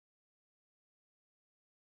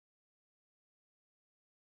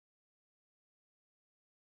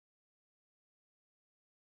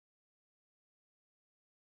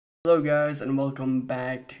Hello, guys, and welcome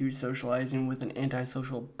back to Socializing with an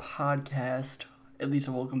Antisocial Podcast. At least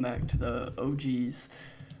a welcome back to the OGs.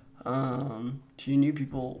 To you new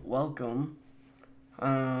people, welcome.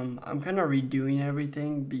 I'm kind of redoing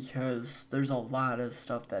everything because there's a lot of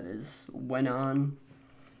stuff that went on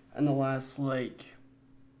in the last 8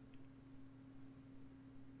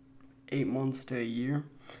 months to a year.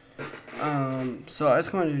 So I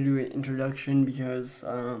just wanted to do an introduction because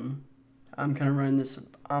I'm kind of running this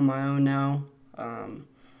on my own now.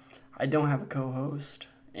 I don't have a co-host,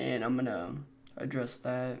 and I'm gonna address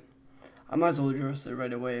that. I might as well address it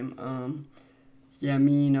right away. Me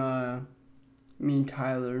and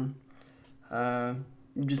Tyler,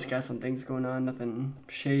 just got some things going on. Nothing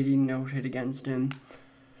shady, no shade against him.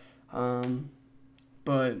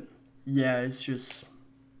 But yeah, it's just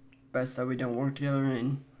best that we don't work together,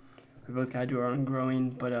 and we both gotta do our own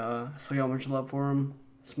growing. But I still got much love for him.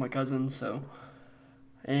 It's my cousin, so.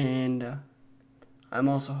 And I'm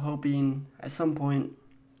also hoping at some point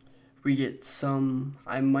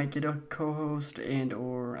I might get a co-host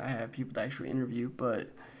or I have people to actually interview,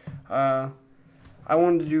 but I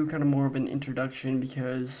wanted to do kind of more of an introduction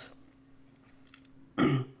because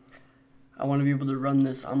I want to be able to run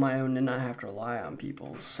this on my own and not have to rely on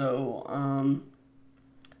people. So,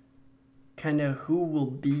 kind of who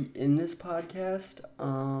will be in this podcast?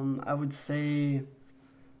 I would say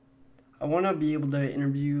I want to be able to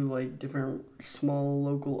interview different small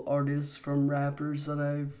local artists from rappers that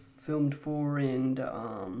I've filmed for, and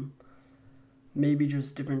maybe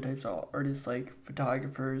just different types of artists like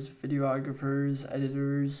photographers, videographers,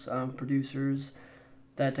 editors, producers,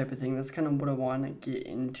 that type of thing. That's kind of what I want to get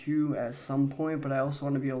into at some point, but I also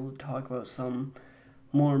want to be able to talk about some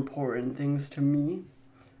more important things to me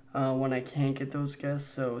when I can't get those guests.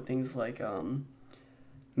 So things like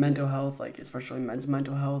mental health, especially men's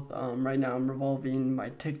mental health. Right now I'm revolving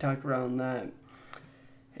my TikTok around that,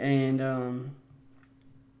 and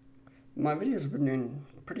my videos have been doing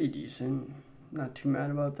pretty decent. Not too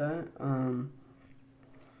mad about that.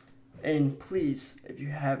 And please, if you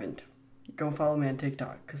haven't, go follow me on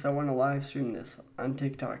TikTok, because I want to live stream this on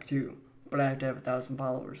TikTok too, but I have to have 1,000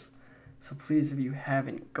 followers. So please, if you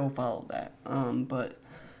haven't, go follow that. But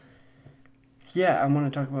yeah, I want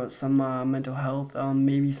to talk about some mental health,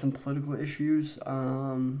 maybe some political issues.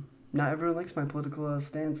 Not everyone likes my political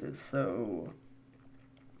stances, so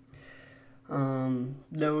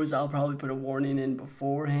those I'll probably put a warning in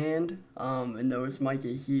beforehand, and those might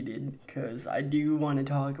get heated, because I do want to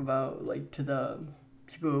talk about, to the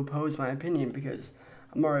people who oppose my opinion, because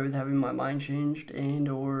I'm alright with having my mind changed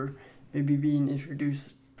or maybe being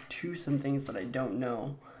introduced to some things that I don't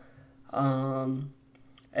know.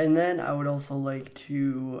 And then I would also like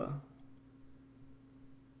to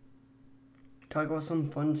talk about some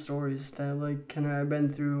fun stories that I've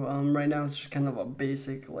been through. Right now it's just kind of a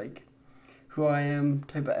basic who I am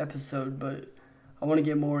type of episode, but I want to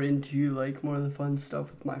get more into more of the fun stuff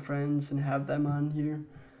with my friends and have them on here.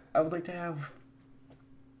 I would like to have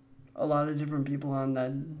a lot of different people on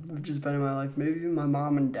that have just been in my life. Maybe even my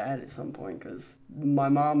mom and dad at some point, because my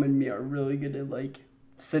mom and me are really good at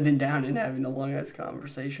sitting down and having a long ass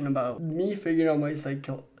conversation about me figuring out my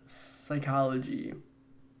psychology,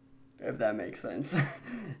 if that makes sense.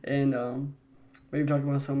 And maybe talking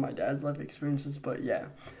about some of my dad's life experiences. But yeah,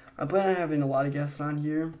 I plan on having a lot of guests on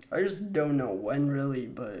here. I just don't know when really,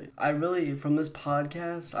 but from this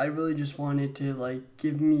podcast, I really just wanted to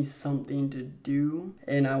give me something to do,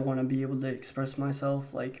 and I want to be able to express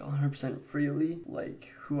myself 100% freely,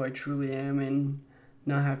 who I truly am, and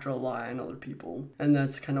not have to rely on other people. And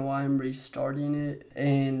that's kind of why I'm restarting it.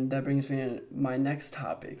 And that brings me to my next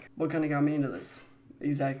topic. What kind of got me into this?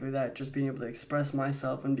 Exactly that, just being able to express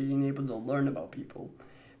myself and being able to learn about people.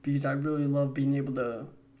 Because I really love being able to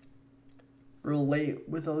relate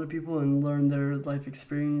with other people and learn their life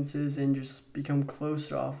experiences and just become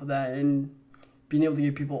closer off of that, and being able to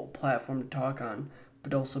give people a platform to talk on,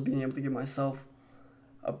 but also being able to give myself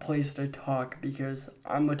a place to talk, because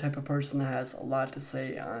I'm the type of person that has a lot to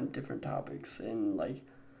say on different topics and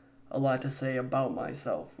a lot to say about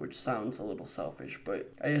myself, which sounds a little selfish,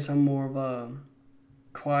 but I guess I'm more of a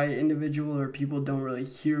quiet individual, or people don't really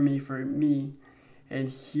hear me for me, and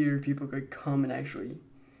here people could come and actually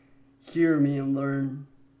hear me and learn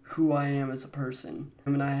who I am as a person.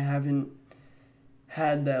 I mean, I haven't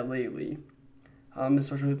had that lately.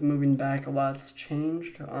 Especially with moving back, a lot's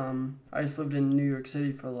changed. I just lived in New York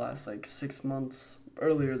City for the last 6 months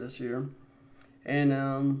earlier this year, and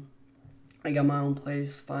I got my own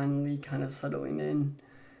place finally, kind of settling in.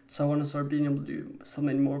 So I want to start being able to do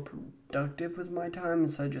something more productive with my time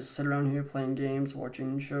instead of just sit around here playing games,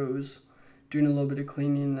 watching shows, doing a little bit of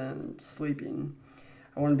cleaning and then sleeping.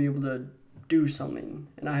 I want to be able to do something,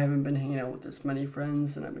 and I haven't been hanging out with as many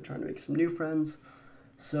friends, and I've been trying to make some new friends.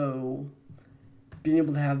 So being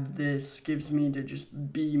able to have this gives me to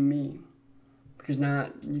just be me, because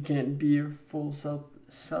you can't be your full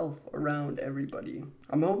self around everybody.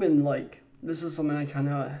 I'm hoping like this is something I kind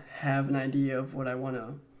of have an idea of what I want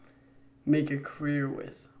to make a career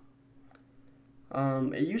with.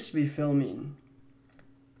 It used to be filming,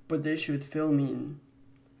 but the issue with filming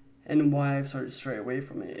and why I've started to stray away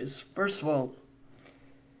from it is, first of all,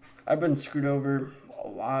 I've been screwed over a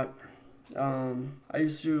lot. I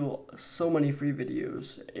used to do so many free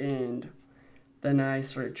videos, and then I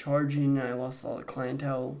started charging, and I lost all the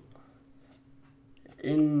clientele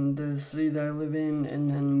in the city that I live in, and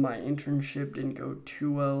then my internship didn't go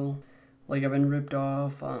too well. Like, I've been ripped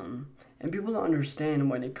off, and people don't understand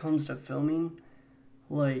when it comes to filming,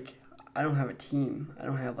 like, I don't have a team. I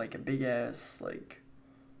don't have, like, a big-ass, like,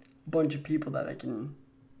 bunch of people that I can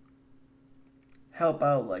help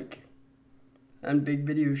out, like, on big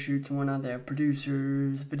video shoots and whatnot. They have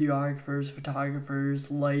producers, videographers,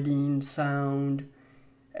 photographers, lighting, sound,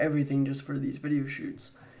 everything just for these video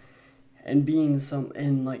shoots. And being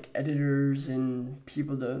like, editors and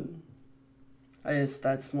people I guess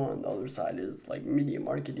that's more on the other side, is, like, media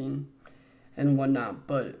marketing and whatnot,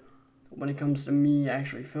 but when it comes to me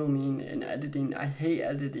actually filming and editing, I hate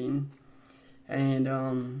editing.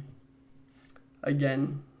 And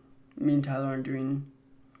again, me and Tyler aren't doing,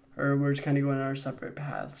 or we're just kind of going our separate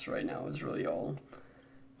paths right now is really all.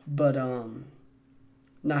 But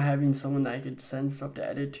not having someone that I could send stuff to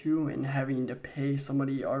edit to, and having to pay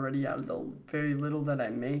somebody already out of the very little that I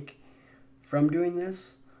make from doing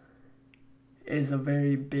this is a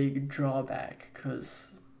very big drawback, because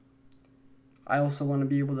I also want to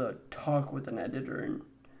be able to talk with an editor and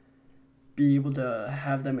be able to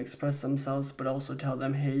have them express themselves, but also tell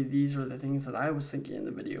them, hey, these are the things that I was thinking in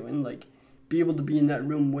the video, and, like, be able to be in that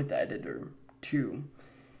room with the editor too.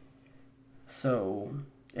 So,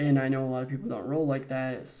 and I know a lot of people don't roll like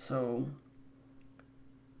that, so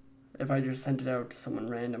if I just sent it out to someone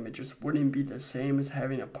random, it just wouldn't be the same as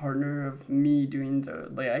having a partner of me doing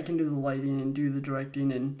I can do the lighting and do the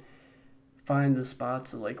directing and find the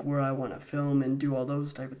spots of, like, where I want to film and do all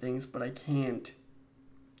those type of things, but I can't.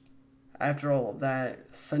 After all of that,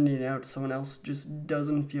 sending it out to someone else just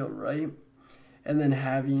doesn't feel right. And then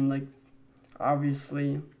having, like,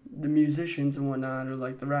 obviously the musicians and whatnot, or,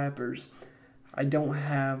 like, the rappers, they don't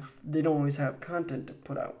always have content to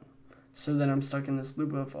put out. So then I'm stuck in this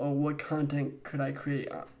loop of, what content could I create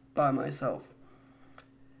by myself?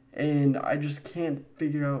 And I just can't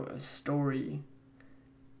figure out a story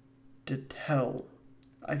to tell.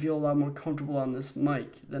 I feel a lot more comfortable on this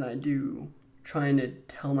mic than I do trying to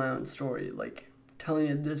tell my own story. Like, telling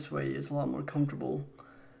it this way is a lot more comfortable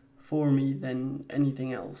for me than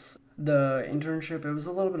anything else. The internship, it was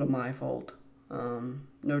a little bit of my fault.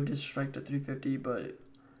 No disrespect to 350, but it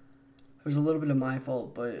was a little bit of my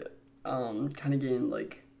fault, but kind of getting,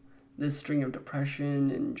 like, this string of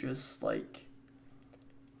depression and just, like,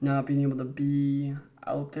 not being able to be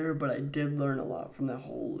out there. But I did learn a lot from that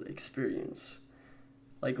whole experience.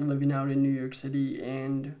 Like, living out in New York City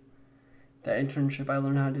and that internship, I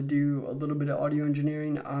learned how to do a little bit of audio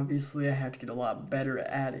engineering. Obviously, I have to get a lot better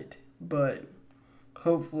at it, but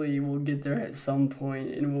hopefully we'll get there at some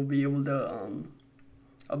point, and we'll be able to,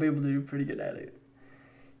 I'll be able to do pretty good at it.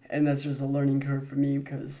 And that's just a learning curve for me,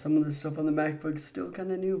 because some of the stuff on the MacBook's still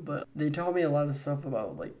kind of new, but they taught me a lot of stuff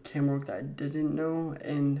about, like, camera work that I didn't know,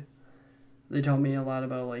 and they taught me a lot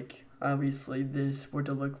about, like, obviously what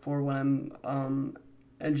to look for when I'm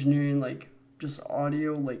engineering, like, just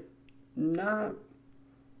audio, like, not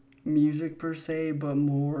music per se, but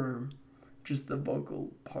more just the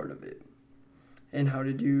vocal part of it, and how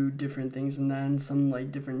to do different things, and then some,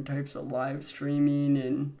 like, different types of live streaming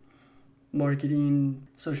and marketing,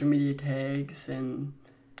 social media tags, and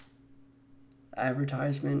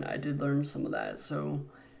advertisement. I did learn some of that, so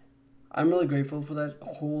I'm really grateful for that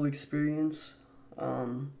whole experience.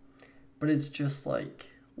 But it's just, like,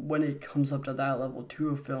 when it comes up to that level too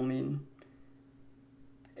of filming,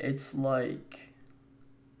 it's like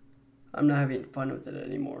I'm not having fun with it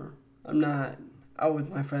anymore. I'm not out with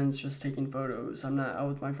my friends just taking photos. I'm not out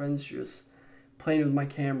with my friends just playing with my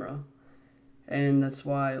camera. And that's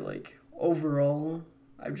why, like, overall,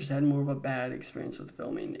 I've just had more of a bad experience with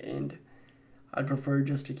filming, and I'd prefer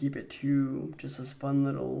just to keep it to just this fun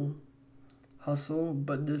little hustle.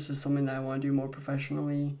 But this is something that I want to do more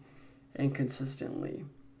professionally and consistently.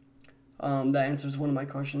 That answers one of my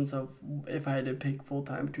questions of if I had to pick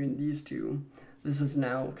full-time between these two. this is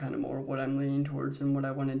now kind of more what I'm leaning towards and what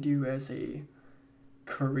I want to do as a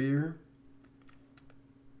career.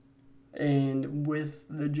 And with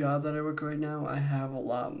the job that I work right now, I have a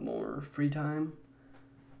lot more free time.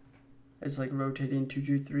 It's like rotating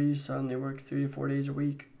 2-2-3, so I only work 3 to 4 days a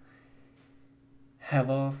week. Have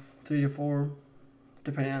off 3 to 4,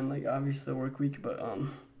 depending on like obviously the work week, but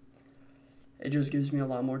it just gives me a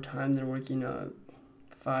lot more time than working a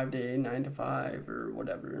 5-day 9 to 5 or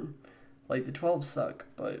whatever. Like the 12 suck,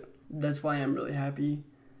 but that's why I'm really happy.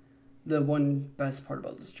 The one best part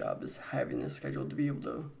about this job is having this schedule to be able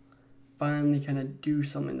to finally kind of do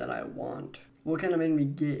something that I want. What kind of made me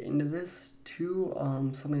get into this too,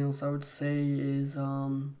 something else I would say is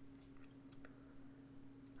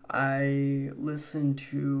I listened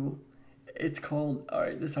to, it's called,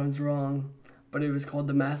 alright, this sounds wrong, but it was called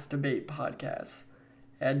the Mass Debate Podcast.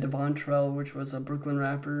 It had Devon Terrell, which was a Brooklyn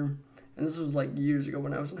rapper, and this was like years ago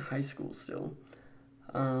when I was in high school still.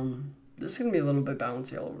 This is going to be a little bit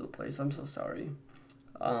bouncy all over the place, I'm so sorry.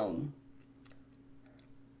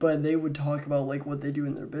 But they would talk about like what they do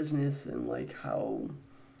in their business and like how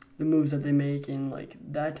the moves that they make and like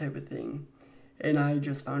that type of thing. And I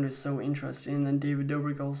just found it so interesting. And then David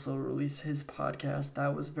Dobrik also released his podcast.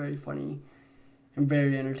 That was very funny and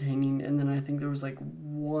very entertaining. And then I think there was like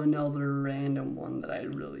one other random one that I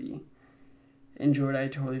really enjoyed. I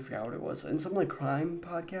totally forgot what it was. And some like crime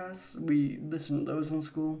podcasts, we listened to those in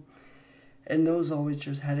school. And those always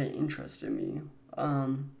just had an interest in me.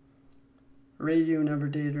 Radio never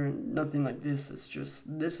did or nothing like this. It's just,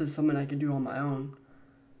 this is something I could do on my own.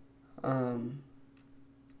 And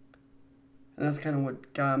that's kind of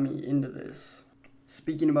what got me into this.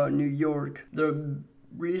 Speaking about New York, the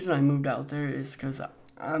reason I moved out there is because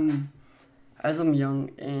I'm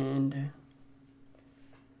young and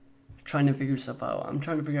trying to figure stuff out. I'm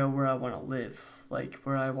trying to figure out where I want to live, like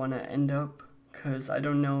where I want to end up, because I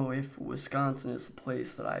don't know if Wisconsin is a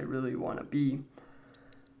place that I really want to be.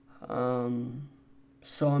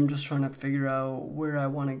 So I'm just trying to figure out where I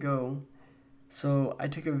want to go. So I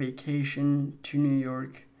took a vacation to New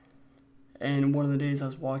York, and one of the days I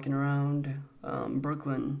was walking around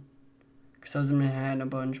Brooklyn, because I was in Manhattan a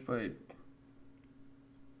bunch, but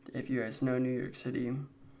if you guys know New York City,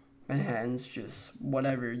 Manhattan's just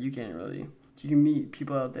whatever. You can meet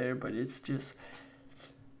people out there, but it's just,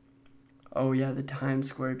 oh yeah, the Times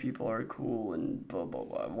Square people are cool and blah blah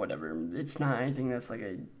blah, whatever. It's not anything that's like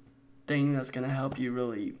a thing that's gonna help you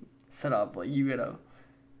really set up. Like, you gotta,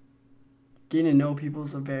 getting to know people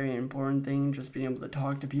is a very important thing. Just being able to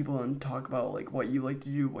talk to people and talk about like what you like to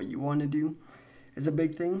do, what you want to do is a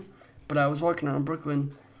big thing. But I was walking around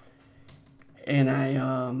Brooklyn and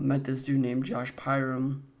I met this dude named Josh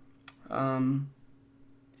Pyram.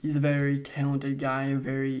 He's a very talented guy,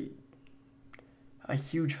 a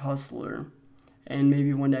huge hustler, and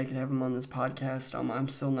maybe one day I could have him on this podcast. I'm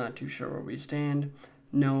still not too sure where we stand.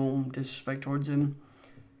 No disrespect towards him.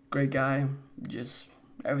 Great guy. Just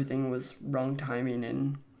everything was wrong timing,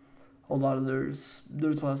 and a lot of there's a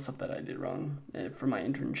lot of stuff that I did wrong for my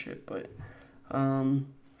internship. But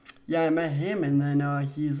yeah, I met him, and then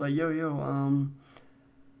he's like, yo,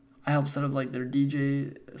 I helped set up like their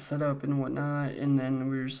DJ setup and whatnot, and then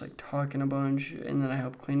we were just like talking a bunch, and then I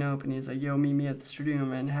helped clean up, and he's like, yo, meet me at the studio in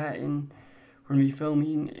Manhattan, we're gonna be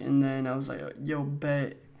filming. And then I was like, yo,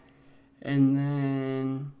 bet. And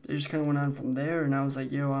then it just kind of went on from there, and I was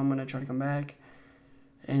like, yo, I'm gonna try to come back.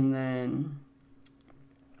 And then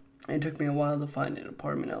it took me a while to find an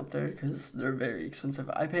apartment out there because they're very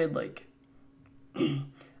expensive. I paid like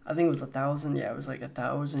I think it was $1,000. Yeah, it was like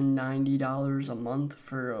 $1,090 a month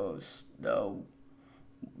for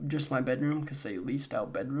just my bedroom, because they leased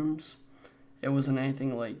out bedrooms. It wasn't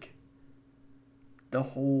anything like the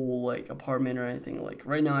whole like apartment or anything. Like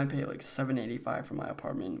right now I pay like $785 for my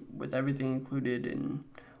apartment with everything included and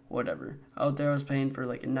whatever. Out there I was paying for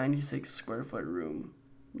like a 96 square foot room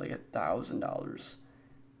like $1,000,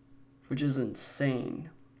 which is insane.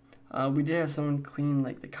 We did have someone clean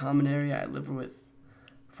like the common area. I lived with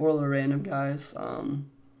 4 other random guys.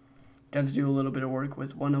 Got to do a little bit of work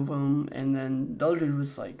with one of them, and then the other dude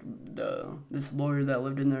was like this lawyer that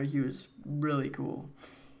lived in there. He was really cool.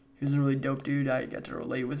 He was a really dope dude. I got to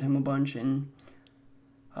relate with him a bunch, and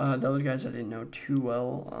the other guys I didn't know too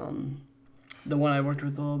well. The one I worked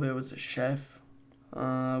with a little bit was a chef.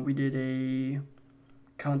 We did a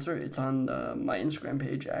concert. It's on my Instagram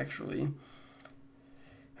page, actually.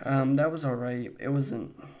 That was alright. It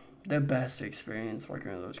wasn't the best experience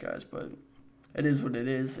working with those guys, but it is what it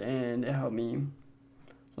is, and it helped me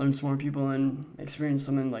learn some more people and experience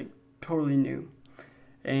something like totally new,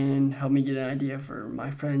 and help me get an idea for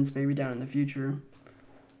my friends maybe down in the future.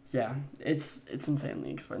 yeah, it's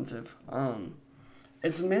insanely expensive.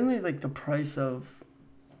 It's mainly like the price of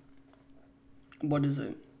what is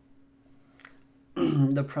it?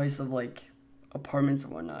 The price of like apartments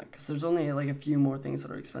and whatnot, because there's only like a few more things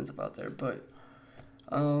that are expensive out there. But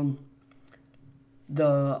um,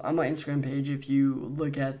 the on my Instagram page, if you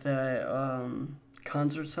look at the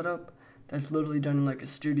concert setup, that's literally done in like a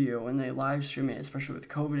studio, and they live stream it, especially with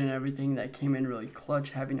COVID and everything. That came in really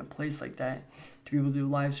clutch, having a place like that to be able to do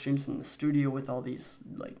live streams in the studio with all these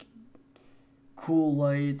like cool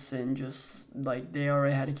lights, and just like they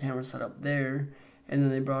already had a camera set up there, and then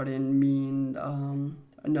they brought in me and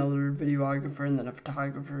another videographer and then a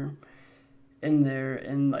photographer in there,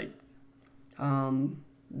 and like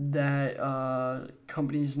that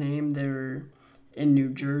company's name, they're in New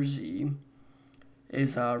Jersey,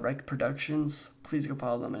 is Rec Productions. Please go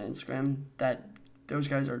follow them on Instagram. Those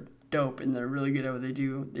guys are dope, and they're really good at what they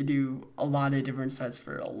do. They do a lot of different sets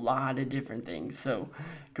for a lot of different things. So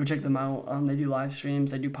go check them out. They do live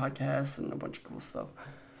streams, they do podcasts, and a bunch of cool stuff.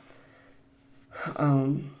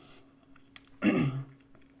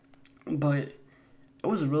 But it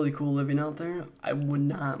was really cool living out there. I would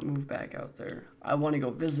not move back out there. I want to go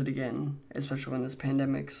visit again, especially when this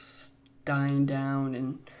pandemic's dying down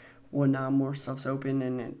and whatnot, more stuff's open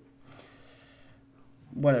and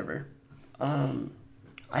whatever.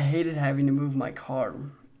 I hated having to move my car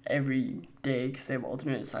every day because they have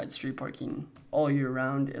alternate side street parking all year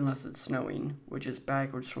round unless it's snowing, which is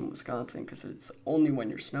backwards from Wisconsin because it's only when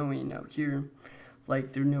you're snowing out here, like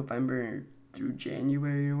through November through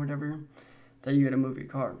January or whatever, that you gotta move your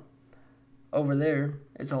car. Over there,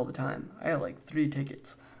 it's all the time. I had like 3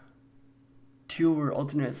 tickets. 2 were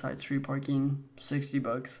alternate side street parking,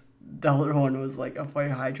 $60. The other one was like a fire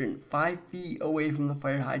hydrant, 5 feet away from the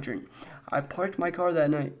fire hydrant. I parked my car that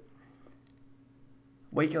night.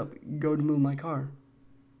 Wake up, go to move my car.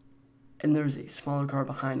 And there's a smaller car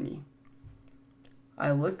behind me.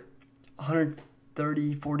 I look, $130,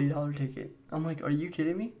 $40 ticket. I'm like, are you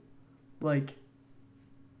kidding me? Like,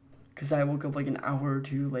 because I woke up like an hour or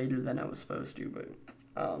 2 later than I was supposed to, but,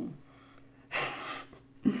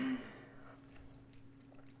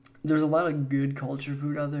 there's a lot of good culture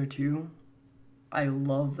food out there too. I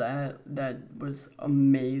love that. That was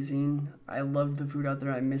amazing. I loved the food out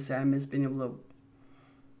there. I miss it. I miss being able to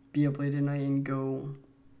be up late at night and go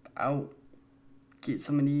out, get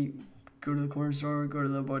something to eat, go to the corner store, go to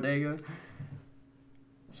the bodega.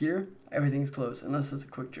 Here, everything's closed unless it's a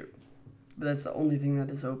quick trip. But that's the only thing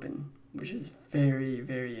that is open, which is very,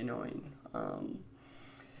 very annoying.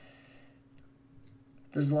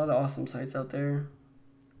 There's a lot of awesome sites out there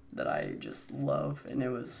that I just love, and it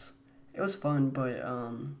was fun, but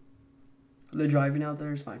the driving out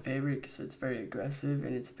there is my favorite because it's very aggressive,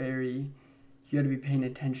 and you got to be paying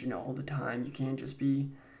attention all the time. You can't just be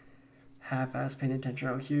half-ass paying attention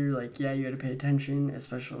out here. Like, yeah, you got to pay attention,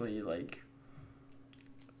 especially like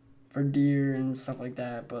for deer and stuff like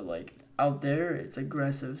that, but like out there it's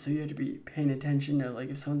aggressive, so you have to be paying attention to like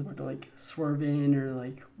if someone's about to like swerve in or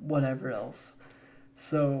like whatever else.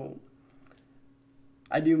 So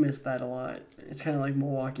I do miss that a lot. It's kind of like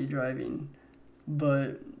Milwaukee driving,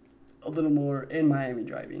 but a little more in Miami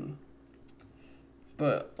driving,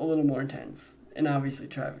 but a little more intense. And obviously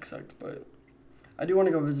traffic sucked, but I do want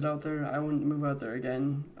to go visit out there. I wouldn't move out there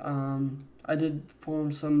again. I did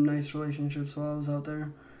form some nice relationships while I was out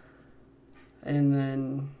there, and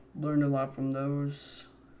then learned a lot from those.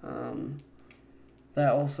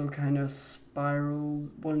 That also kind of spiraled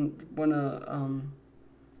one of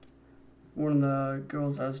the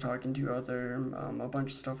girls I was talking to out there, a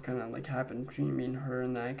bunch of stuff kind of like happened between me and her,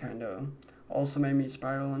 and that kind of also made me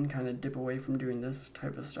spiral and kind of dip away from doing this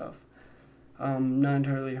type of stuff. Not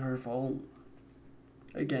entirely her fault,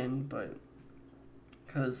 again, but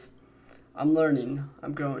because I'm learning,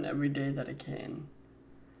 I'm growing every day that I can,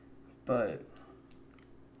 but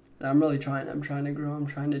and I'm really trying. I'm trying to grow. I'm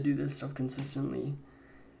trying to do this stuff consistently.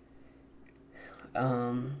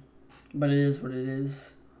 But it is what it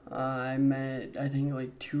is. I met, I think,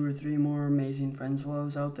 like 2 or 3 more amazing friends while I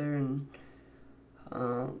was out there, and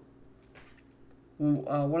one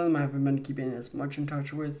of them I haven't been keeping as much in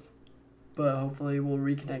touch with, but hopefully we'll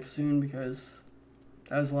reconnect soon because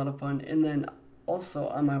that was a lot of fun. And then also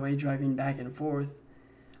on my way driving back and forth,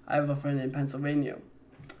 I have a friend in Pennsylvania,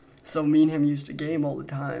 so me and him used to game all the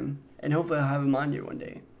time, and hopefully I'll have him on here one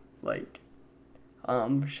day. Like,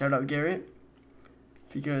 shout out Garrett,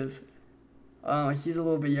 because he's a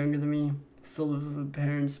little bit younger than me, still lives with his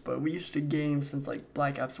parents, but we used to game since like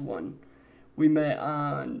Black Ops 1. We met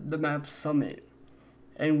on the map Summit,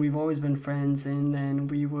 and we've always been friends, and then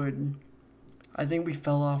we would I think we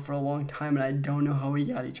fell off for a long time, and I don't know how we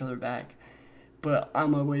got each other back. But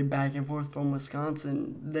on my way back and forth from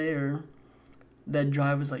Wisconsin, that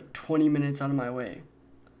drive was like 20 minutes out of my way.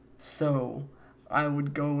 So I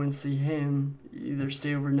would go and see him, either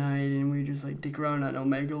stay overnight, and we just like dick around on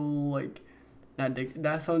Omegle, like, not dick,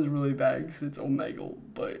 that sounds really bad because it's Omegle,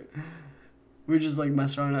 but we just like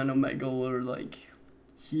mess around on Omegle, or like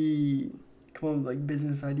he come up with like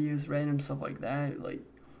business ideas, random stuff like that. Like,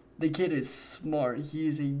 the kid is smart, he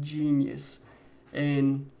is a genius,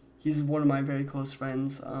 and he's one of my very close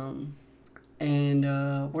friends. And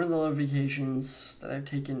one of the other vacations that I've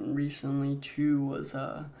taken recently too was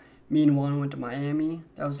me and Juan went to Miami.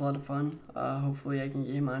 That was a lot of fun. Hopefully I can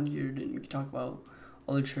get him on here and we can talk about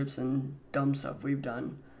all the trips and dumb stuff we've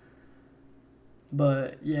done.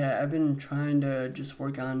 But yeah, I've been trying to just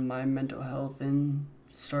work on my mental health and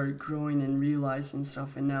start growing and realizing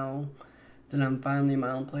stuff. And now that I'm finally in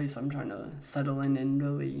my own place, I'm trying to settle in and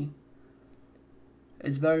really,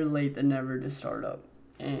 it's better late than never to start up.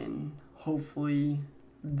 And hopefully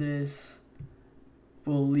this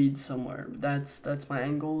will lead somewhere. That's my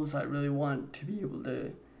end goal, is I really want to be able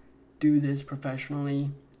to do this professionally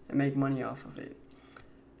and make money off of it.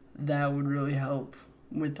 That would really help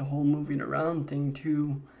with the whole moving around thing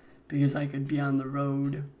too, because I could be on the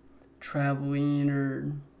road traveling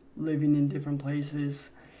or living in different places,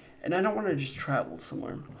 and I don't want to just travel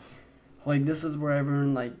somewhere. Like, this is where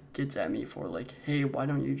everyone like gets at me for, like, hey, why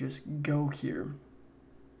don't you just go here?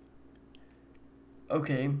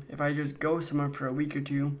 Okay, if I just go somewhere for a week or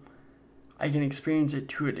two, I can experience it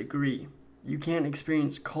to a degree. You can't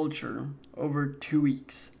experience culture over 2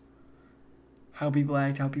 weeks. How people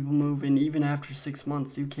act, how people move, and even after 6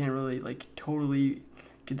 months, you can't really like totally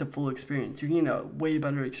get the full experience. You can get a way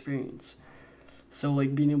better experience. So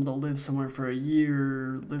like being able to live somewhere for a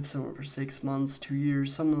year, live somewhere for 6 months, 2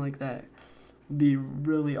 years, something like that would be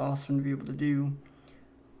really awesome to be able to do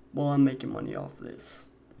while I'm making money off this.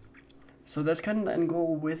 So that's kind of the end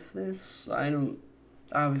goal with this. I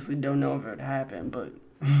obviously don't know if it would happen, but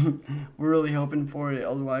we're really hoping for it.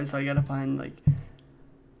 Otherwise, I gotta find like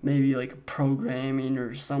maybe like programming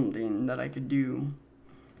or something that I could do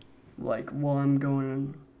like while I'm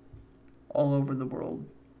going all over the world.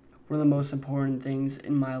 One of the most important things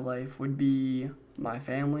in my life would be my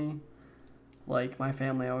family. Like, my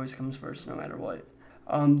family always comes first no matter what.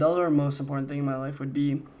 The other most important thing in my life would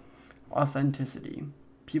be authenticity.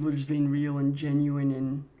 People just being real and genuine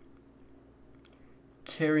and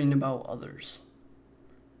caring about others.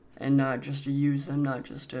 And not just to use them, not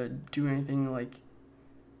just to do anything. Like,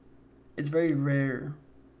 it's very rare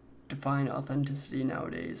to find authenticity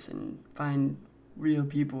nowadays and find real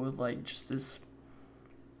people with like just this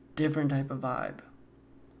different type of vibe.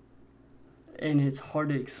 And it's hard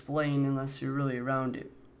to explain unless you're really around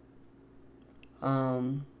it.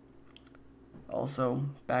 Also,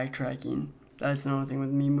 backtracking. That's another thing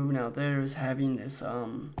with me moving out there, is having this,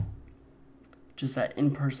 just that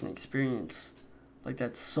in-person experience. Like,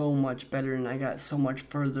 that's so much better, and I got so much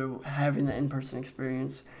further having that in-person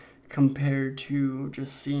experience compared to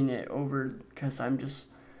just seeing it over, because I'm just,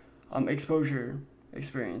 exposure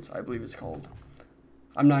experience, I believe it's called.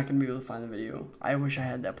 I'm not going to be able to find the video. I wish I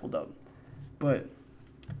had that pulled up. But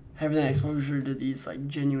having that exposure to these, like,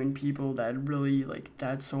 genuine people that really, like,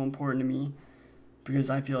 that's so important to me,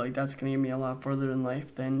 because I feel like that's going to get me a lot further in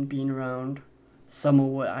life than being around some of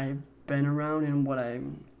what I've been around and what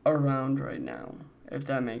I'm around right now, if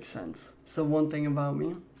that makes sense. So one thing about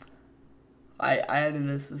me, I added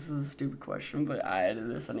this is a stupid question, but I added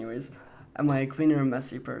this anyways. Am I a clean or a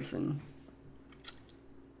messy person?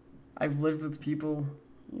 I've lived with people,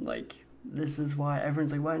 like, this is why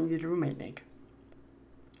everyone's like, why don't you get a roommate, Nick?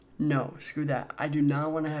 No, screw that. I do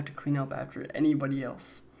not want to have to clean up after anybody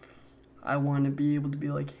else. I want to be able to be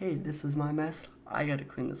like, hey, this is my mess. I got to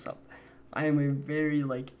clean this up. I am a very,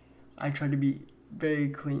 like, I try to be very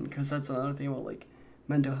clean, because that's another thing about, like,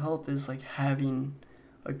 mental health is, like, having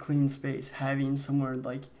a clean space, having somewhere,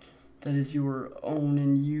 like, that is your own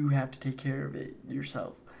and you have to take care of it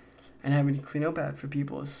yourself. And having to clean up after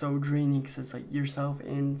people is so draining, because it's, like, yourself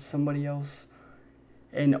and somebody else.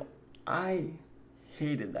 And I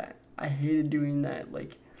hated that. I hated doing that,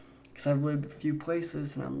 like, because I've lived a few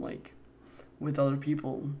places and I'm, like, with other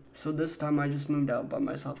people. So this time I just moved out by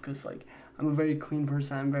myself, because, like, I'm a very clean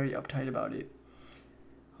person. I'm very uptight about it.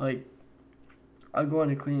 Like, I'll go on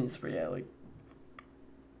a cleaning spree at, like,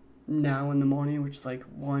 now in the morning, which is, like,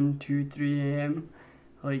 1, 2, 3 a.m.,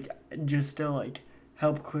 like, just to, like,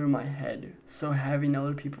 help clear my head. So having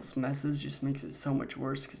other people's messes just makes it so much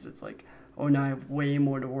worse, because it's like, oh, now I have way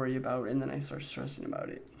more to worry about, and then I start stressing about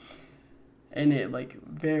it. and it like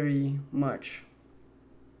very much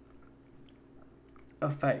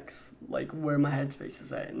affects like where my headspace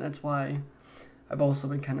is at, and that's why I've also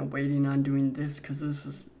been kind of waiting on doing this, because this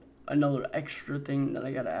is another extra thing that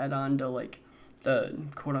I gotta add on to like the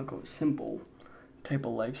quote unquote simple type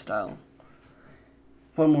of lifestyle.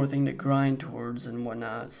 One more thing to grind towards and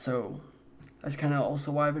whatnot. So that's kind of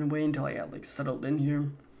also why I've been waiting until I got like settled in here.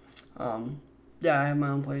 Yeah, I have my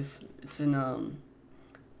own place. It's in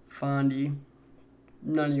Fondy.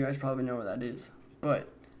 None of you guys probably know where that is, but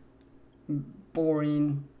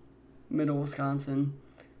boring, middle Wisconsin.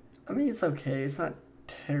 I mean, it's okay. It's not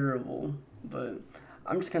terrible, but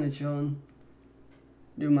I'm just kind of chilling,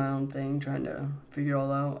 doing my own thing, trying to figure it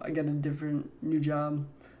all out. I got a different new job.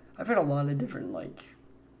 I've had a lot of different like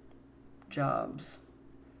jobs.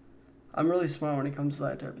 I'm really smart when it comes to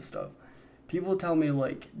that type of stuff. People tell me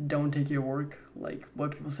like, don't take your work, like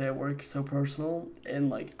what people say at work, so personal, and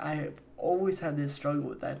like I have always had this struggle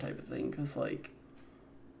with that type of thing, because like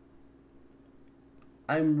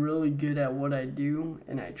I'm really good at what I do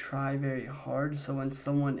and I try very hard. So when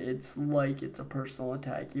someone, it's like it's a personal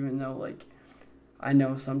attack, even though like I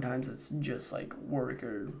know sometimes it's just like work,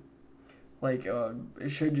 or like it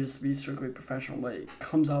should just be strictly professional, but it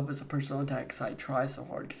comes off as a personal attack because I try so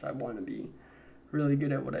hard, because I want to be really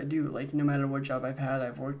good at what I do. Like no matter what job I've had,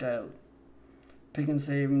 I've worked at Pick and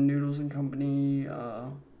Save, Noodles and Company,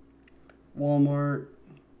 Walmart,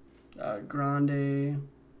 Grande,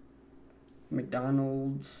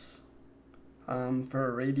 McDonald's. For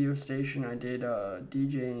a radio station, I did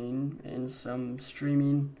DJing and some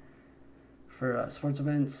streaming for sports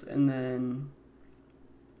events, and then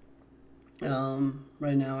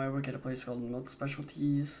right now I work at a place called Milk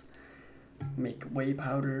Specialties, make whey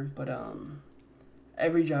powder. But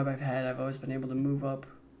every job I've had, I've always been able to move up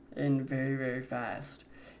and very, very fast,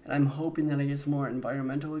 and I'm hoping that I get some more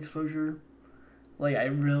environmental exposure. Like I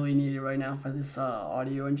really need it right now for this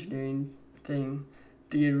audio engineering thing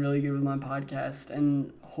to get really good with my podcast,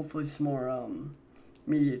 and hopefully some more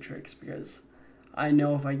media tricks, because I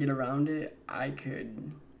know if I get around it, I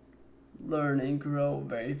could learn and grow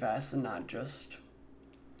very fast, and not just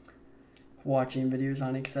watching videos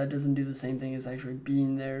on it, because that doesn't do the same thing as actually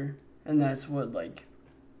being there. And that's what like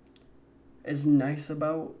is nice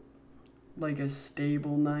about like a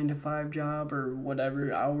stable 9 to 5 job, or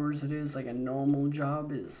whatever hours it is, like a normal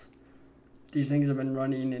job, is these things have been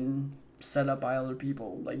running and set up by other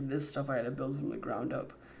people. Like this stuff I had to build from the ground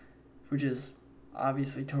up, which is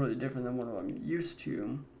obviously totally different than what I'm used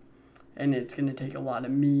to, and it's going to take a lot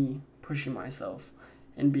of me pushing myself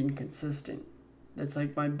and being consistent. That's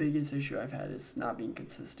like my biggest issue I've had, is not being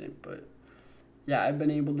consistent. But yeah, I've been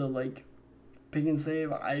able to like Pick and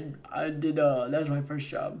Save. I did that was my first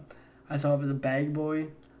job. I saw up as a bag boy.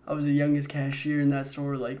 I was the youngest cashier in that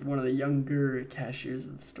store, like one of the younger cashiers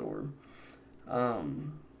of the store. I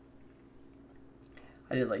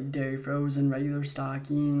did like dairy frozen, regular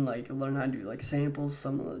stocking, like learn how to do like samples,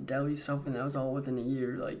 some of the deli stuff, and that was all within a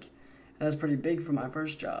year. Like, and that's pretty big for my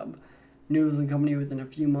first job. Noodles and Company, within a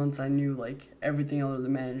few months, I knew like everything other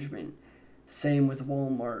than management. Same with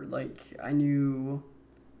Walmart. Like I knew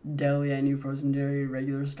deli, I knew frozen dairy,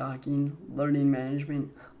 regular stocking, learning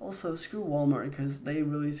management. Also, screw Walmart, because they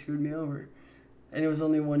really screwed me over, and it was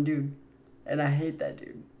only one dude, and I hate that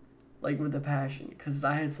dude, like with a passion, because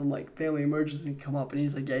I had some like family emergency come up, and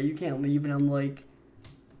he's like, yeah, you can't leave, and I'm like,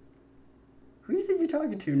 who do you think you're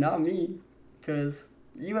talking to? Not me, because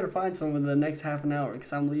you better find someone within the next half an hour,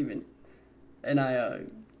 because I'm leaving. And I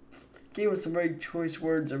gave him some very choice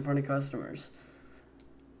words in front of customers,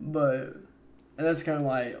 but, and that's kind of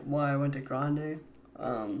why I went to Grande.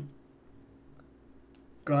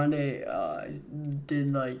 Grande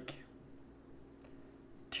did like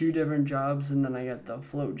 2 different jobs, and then I got the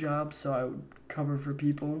float job, so I would cover for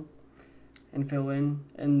people and fill in.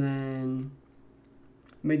 And then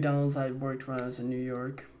McDonald's, I worked when I was in New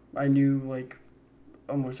York. I knew like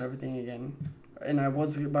almost everything again, and I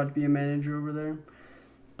was about to be a manager over there,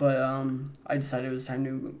 but I decided it was time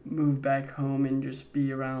to move back home and just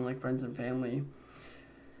be around like friends and family.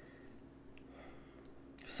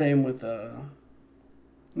 Same with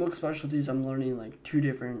Milk Specialties. I'm learning like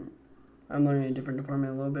I'm learning a different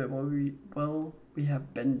department a little bit while we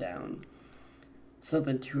have been down. It's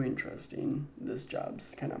nothing too interesting. This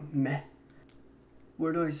job's kind of meh.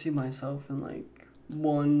 Where do I see myself in like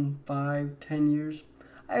 1, 5, 10 years?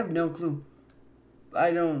 I have no clue.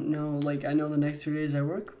 I don't know. Like I know the next 2 days I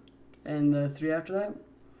work, and the 3 after that,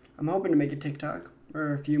 I'm hoping to make a TikTok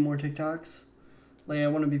or a few more TikToks. Like I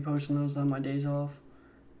want to be posting those on my days off,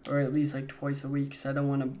 or at least like twice a week, because I don't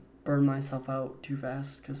want to burn myself out too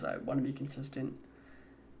fast, because I want to be consistent.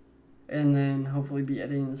 and then hopefully be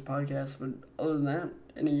editing this podcast. But other than that,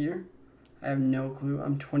 in a year, I have no clue.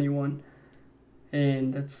 I'm 21,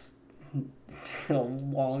 and that's a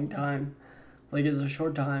long time. Like, it's a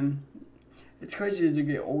short time. It's crazy as you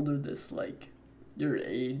get older, this, like, your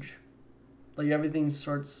age. Like, everything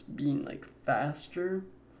starts being, like, faster,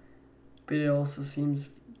 but it also seems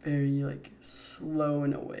very, like, slow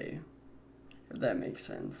in a way, if that makes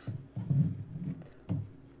sense.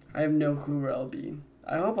 I have no clue where I'll be.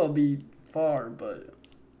 I hope I'll be far, but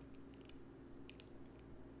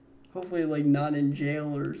hopefully, like, not in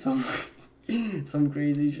jail or something. Some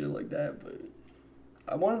crazy shit like that, but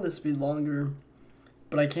I wanted this to be longer,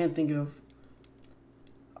 but I can't think of.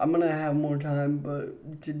 I'm gonna have more time,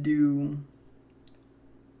 but to do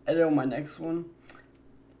edit on my next one.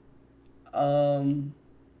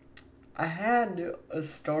 I had a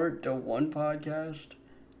start to one podcast,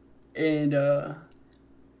 and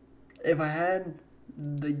if I had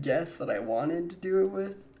the guests that I wanted to do it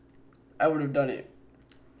with, I would have done it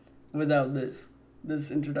without this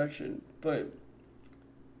introduction, but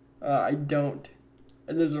I don't.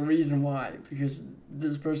 And there's a reason why, because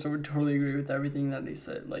this person would totally agree with everything that he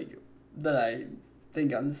said, like, that I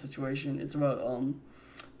think on the situation. It's about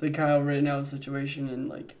the Kyle Rittenhouse situation, and,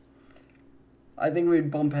 like, I think we'd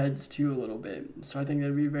bump heads too a little bit, so I think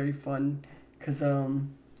that'd be very fun, because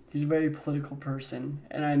he's a very political person,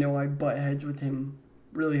 and I know I butt heads with him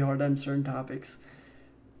really hard on certain topics.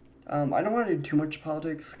 I don't want to do too much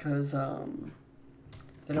politics, because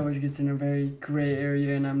that always gets in a very gray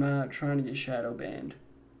area, and I'm not trying to get shadow banned.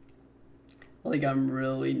 Like, I'm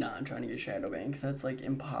really not trying to get shadow banned, because that's, like,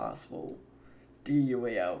 impossible to get your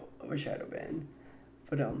way out of a shadow ban.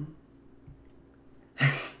 But,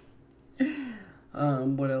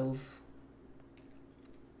 what else?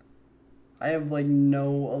 I have, like,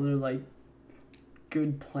 no other, like,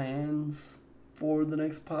 good plans for the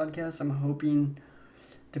next podcast. I'm hoping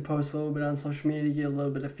to post a little bit on social media to get a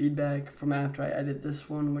little bit of feedback from after I edit this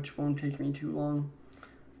one, which won't take me too long.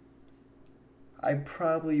 I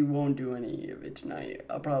probably won't do any of it tonight.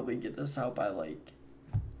 I'll probably get this out by, like,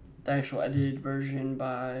 the actual edited version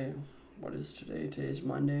by, what is today? Today's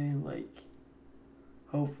Monday, like,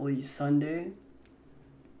 hopefully Sunday.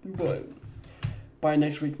 But by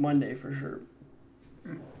next week, Monday, for sure.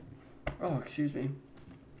 Oh, excuse me.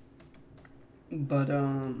 But,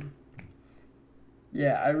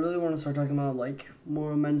 yeah, I really want to start talking about, like,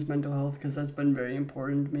 more men's mental health, because that's been very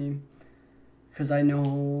important to me. Because I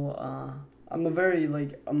know, I'm a very,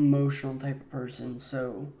 like, emotional type of person,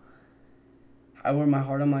 so I wear my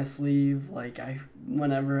heart on my sleeve. Like,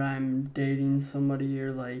 whenever I'm dating somebody,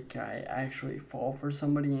 or, like, I actually fall for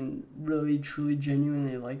somebody and really, truly,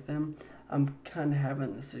 genuinely like them, I'm kind of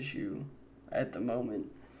having this issue at the moment.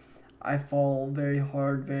 I fall very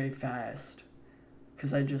hard, very fast,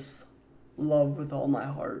 because I just love with all my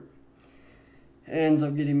heart. It ends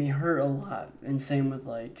up getting me hurt a lot, and same with,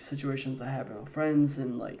 like, situations that happen with friends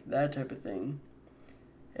and, like, that type of thing.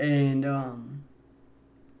 And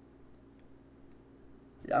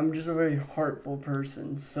I'm just a very heartful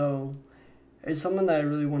person, so it's something that I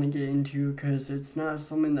really want to get into, because it's not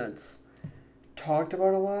something that's talked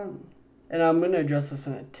about a lot. And I'm going to address this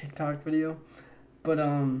in a TikTok video, but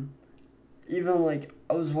even, like,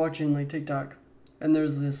 I was watching, like, TikTok, and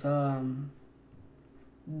there's this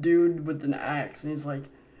dude with an axe, and he's like,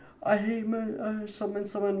 I hate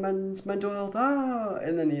someone's mental health,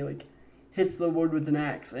 and then he, like, hits the wood with an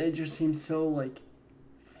axe, and it just seems so, like,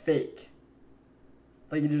 fake.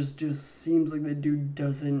 Like, it just seems like the dude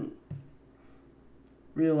doesn't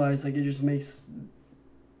realize, like, it just makes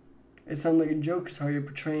it sound like a joke is how you're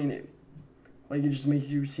portraying it. Like, it just makes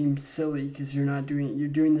you seem silly, because you're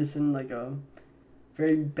doing this in, like, a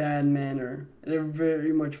very bad manner, and it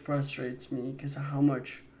very much frustrates me because of how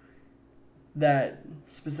much that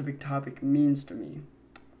specific topic means to me,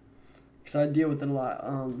 because I deal with it a lot.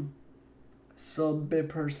 Still a bit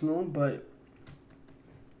personal, but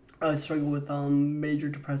I struggle with major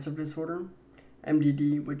depressive disorder,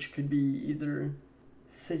 MDD, which could be either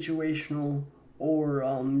situational or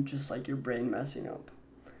just, like, your brain messing up.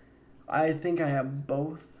 I think I have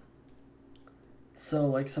both. So,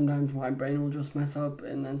 like, sometimes my brain will just mess up,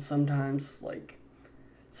 and then sometimes, like,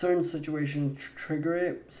 certain situations trigger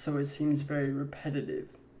it, so it seems very repetitive.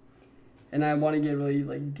 And I want to get really,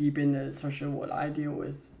 like, deep into especially what I deal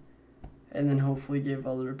with, and then hopefully give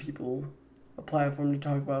other people a platform to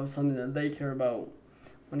talk about something that they care about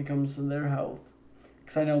when it comes to their health.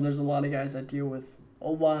 Because I know there's a lot of guys that deal with a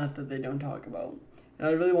lot that they don't talk about. And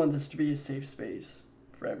I really want this to be a safe space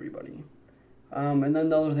for everybody. And then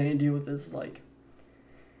the other thing I deal with is, like,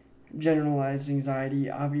 generalized anxiety.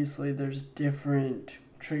 Obviously, there's different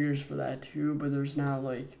triggers for that too, but there's not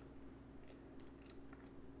like,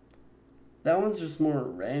 that one's just more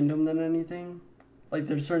random than anything. Like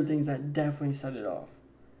there's certain things that definitely set it off,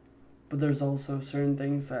 but there's also certain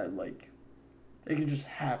things that like it can just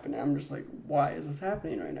happen. I'm just like, why is this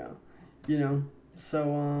happening right now? You know?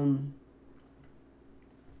 So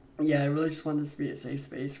yeah, I really just want this to be a safe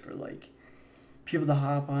space for like people to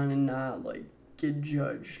hop on and not like get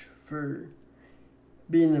judged for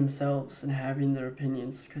being themselves and having their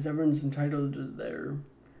opinions, because everyone's entitled to their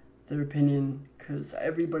opinion, because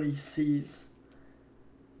everybody sees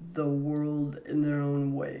the world in their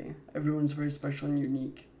own way. Everyone's very special and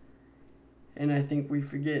unique, and I think we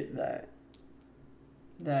forget that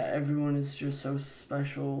everyone is just so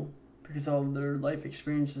special because all of their life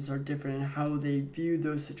experiences are different and how they view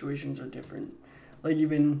those situations are different. Like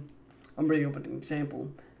even, I'm bringing up an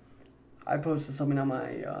example. I posted something on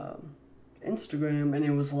my Instagram, and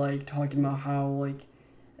it was like talking about how like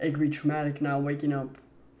it could be traumatic now waking up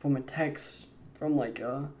from a text from like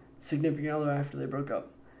a significant other after they broke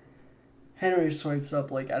up. Henry swipes up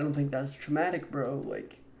like, I don't think that's traumatic, bro.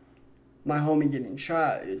 Like my homie getting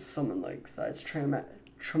shot is something like that's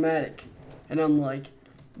traumatic. And I'm like,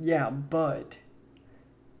 yeah, but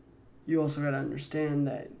you also gotta understand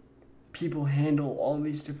that people handle all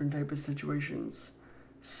these different type of situations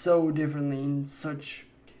so differently in such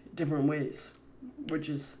different ways, which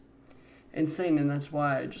is insane. And that's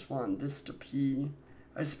why I just want this to be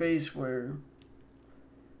a space where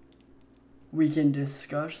we can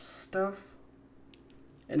discuss stuff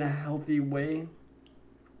in a healthy way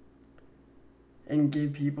and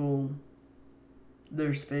give people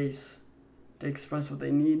their space to express what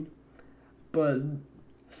they need. But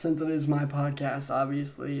since it is my podcast,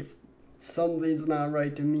 obviously, if something's not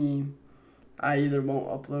right to me, I either won't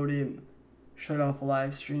upload it, shut off a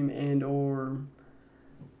live stream, and or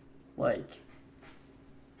like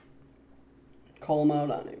call them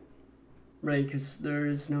out on it, right? Because there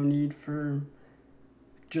is no need for,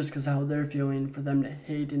 just because how they're feeling, for them to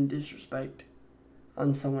hate and disrespect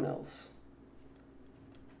on someone else.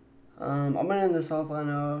 I'm gonna end this off on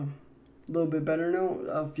a little bit better note,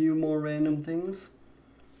 a few more random things.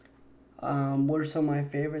 What are some of my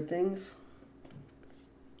favorite things?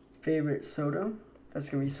 Favorite soda? That's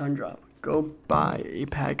gonna be Sundrop. Go buy a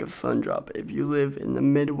pack of Sundrop if you live in the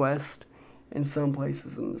Midwest and some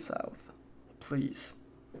places in the South. Please.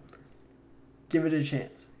 Give it a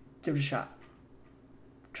chance. Give it a shot.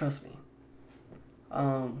 Trust me.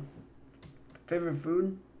 Favorite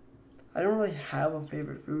food? I don't really have a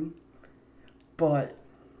favorite food, but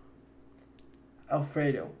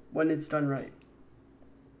Alfredo, when it's done right.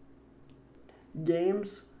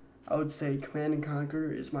 Games, I would say Command and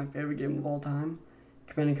Conquer is my favorite game of all time.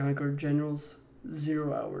 Command and Conquer Generals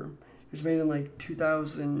 0 Hour. It was made in like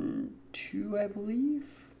 2002, I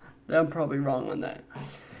believe. I'm probably wrong on that.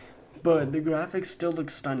 But the graphics still look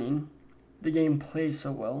stunning. The game plays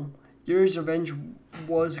so well. Yuri's Revenge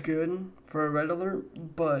was good for a red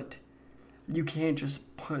alert, but you can't just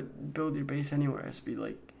build your base anywhere. It has to be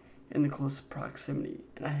like in the close proximity,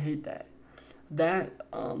 and I hate that.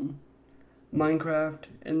 Minecraft,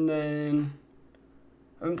 and then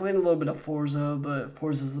I've been playing a little bit of Forza, but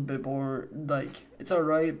Forza's a bit more, like, it's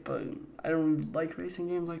alright, but I don't like racing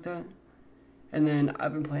games like that. And then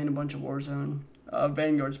I've been playing a bunch of Warzone.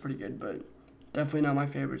 Vanguard's pretty good, but definitely not my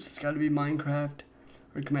favorites. It's gotta be Minecraft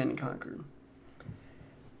or Command and Conquer.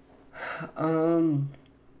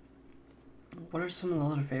 What are some of the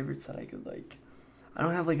other favorites that I could like? I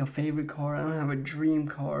don't have like a favorite car. I don't have a dream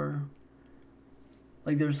car.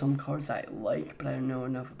 Like there's some cars I like, but I don't know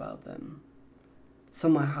enough about them. So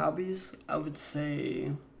my hobbies, I would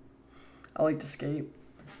say I like to skate.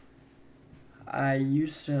 I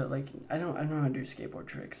used to like, I don't know how to do skateboard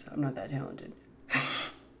tricks. I'm not that talented.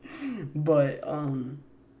 But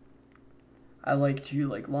I like to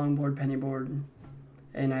like longboard, pennyboard,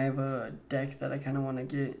 and I have a deck that I kind of want to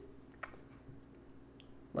get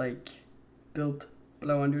like built, but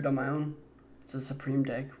I want to do it on my own. It's a Supreme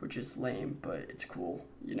deck, which is lame, but it's cool.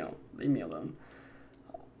 You know, leave me alone.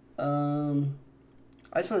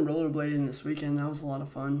 I just went rollerblading this weekend. That was a lot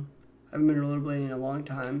of fun. I haven't been rollerblading in a long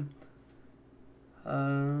time.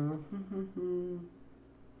 I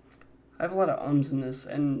have a lot of ums in this,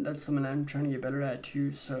 and that's something I'm trying to get better at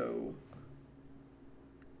too, so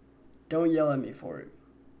don't yell at me for it.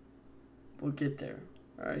 We'll get there.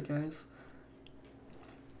 Alright, guys?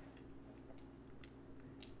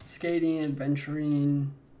 Skating,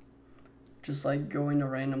 adventuring, just like going to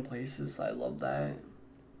random places. I love that.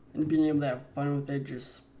 And being able to have fun with it,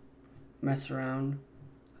 just mess around.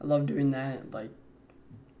 I love doing that. Like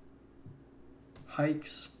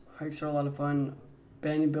hikes. Hikes are a lot of fun.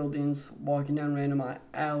 abandoned buildings, walking down random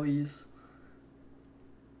alleys,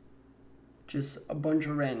 just a bunch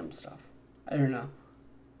of random stuff. I don't know.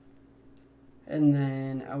 And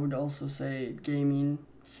then I would also say gaming,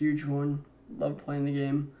 huge one. Love playing the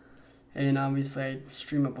game. And obviously I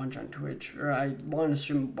stream a bunch on Twitch, or I want to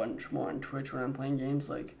stream a bunch more on Twitch when I'm playing games.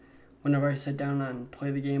 Like whenever I sit down and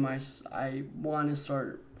play the game, I want to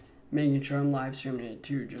start making sure I'm live streaming it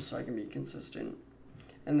too, just so I can be consistent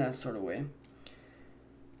in that sort of way.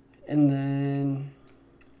 And then,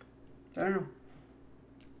 I don't know,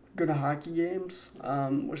 go to hockey games.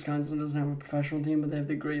 Wisconsin doesn't have a professional team, but they have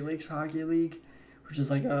the Great Lakes Hockey League, which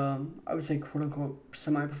is like I would say quote unquote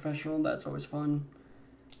semi-professional. That's always fun.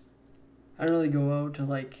 I don't really go out to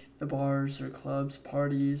like the bars or clubs,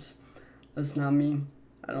 parties. That's not me.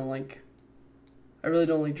 I really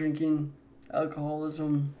don't like drinking.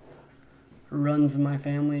 Alcoholism runs in my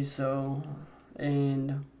family,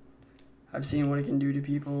 and I've seen what it can do to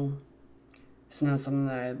people. It's not something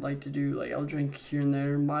that I'd like to do. Like, I'll drink here and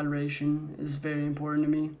there. Moderation is very important to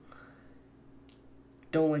me.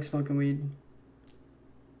 Don't like smoking weed.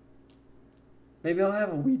 Maybe I'll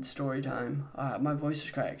have a weed story time. My voice is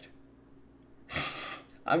cracked.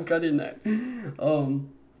 I'm cutting that. Maybe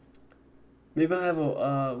I'll have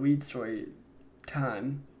a weed story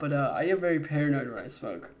time. But I get very paranoid when I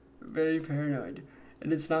smoke. Very paranoid.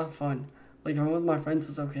 And it's not fun. Like, if I'm with my friends,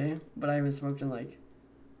 it's okay. But I haven't smoked in,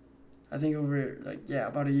 I think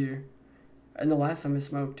about a year. And the last time I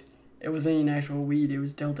smoked, it wasn't even actual weed. It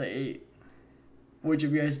was Delta 8. Which,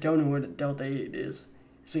 if you guys don't know what Delta 8 is,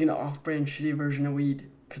 it's like an off-brand shitty version of weed.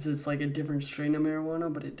 Because it's like a different strain of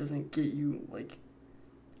marijuana, but it doesn't get you,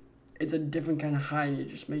 it's a different kind of high, and it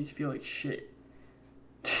just makes you feel like shit.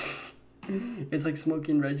 It's like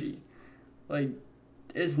smoking Reggie.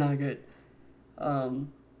 It's not good.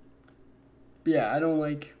 Yeah, I don't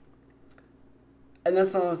like... And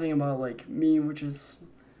that's another thing about, me, which is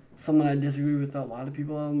something I disagree with a lot of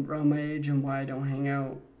people around my age, and why I don't hang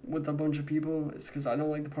out with a bunch of people. It's because I don't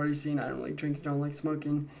like the party scene, I don't like drinking, I don't like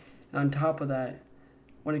smoking. And on top of that,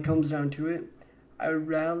 when it comes down to it, I would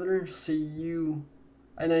rather see you...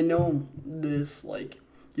 And I know this,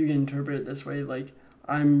 you can interpret it this way,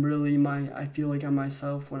 I feel like I'm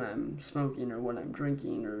myself when I'm smoking or when I'm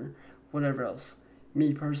drinking or whatever else.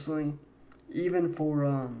 Me personally, even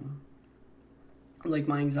for,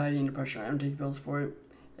 my anxiety and depression, I don't take pills for it.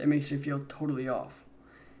 It makes me feel totally off.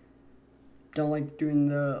 Don't like doing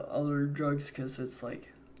the other drugs because it's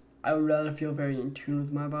I would rather feel very in tune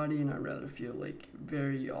with my body, and I'd rather feel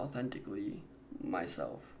very authentically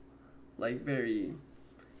myself. Very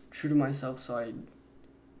true to myself, and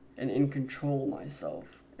in control of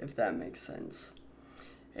myself, if that makes sense.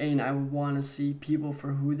 And I would want to see people for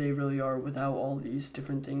who they really are without all these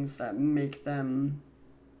different things that make them,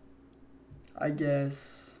 I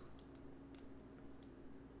guess,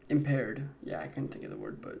 impaired. Yeah, I couldn't think of the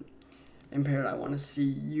word, but impaired. I want to see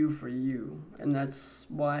you for you. And that's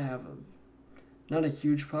why I have not a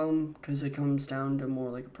huge problem, because it comes down to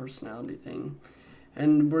more like a personality thing.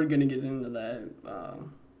 And we're going to get into that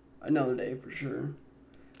another day for sure.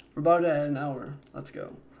 We're about at an hour. Let's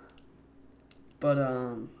go. But,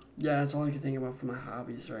 yeah, that's all I can think about for my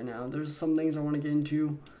hobbies right now. There's some things I want to get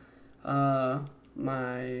into.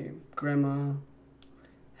 My grandma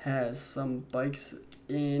has some bikes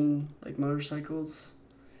motorcycles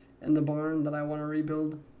in the barn that I want to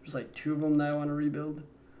rebuild. There's 2 of them that I want to rebuild.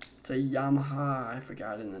 It's a Yamaha, I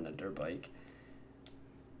forgot, and then a dirt bike.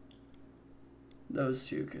 Those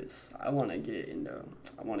 2, because I want to get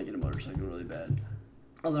a motorcycle really bad.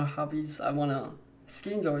 Other hobbies,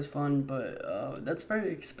 skiing's always fun, but that's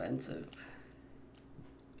very expensive.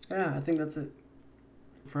 Yeah, I think that's it.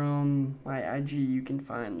 From my IG, you can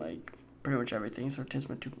find pretty much everything. So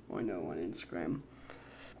Tisma 2.0 on Instagram.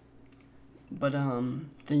 But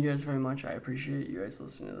thank you guys very much. I appreciate you guys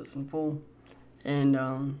listening to this in full.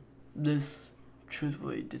 And this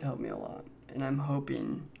truthfully did help me a lot. And I'm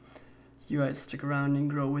hoping you guys stick around and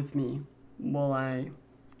grow with me while I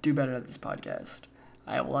do better at this podcast.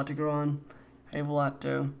 I have a lot to grow on. I have a lot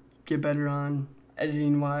to get better on,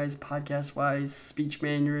 editing-wise, podcast-wise, speech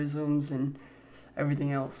mannerisms, and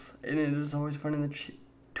everything else. And it is always fun in the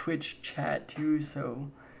Twitch chat, too, so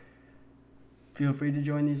feel free to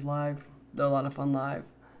join these live. They're a lot of fun live.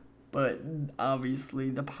 But obviously,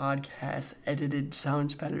 the podcast edited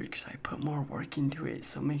sounds better because I put more work into it.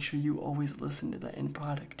 So make sure you always listen to the end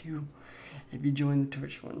product, too, if you join the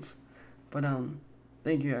Twitch ones. But,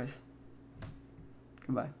 thank you, guys.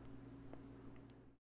 Goodbye.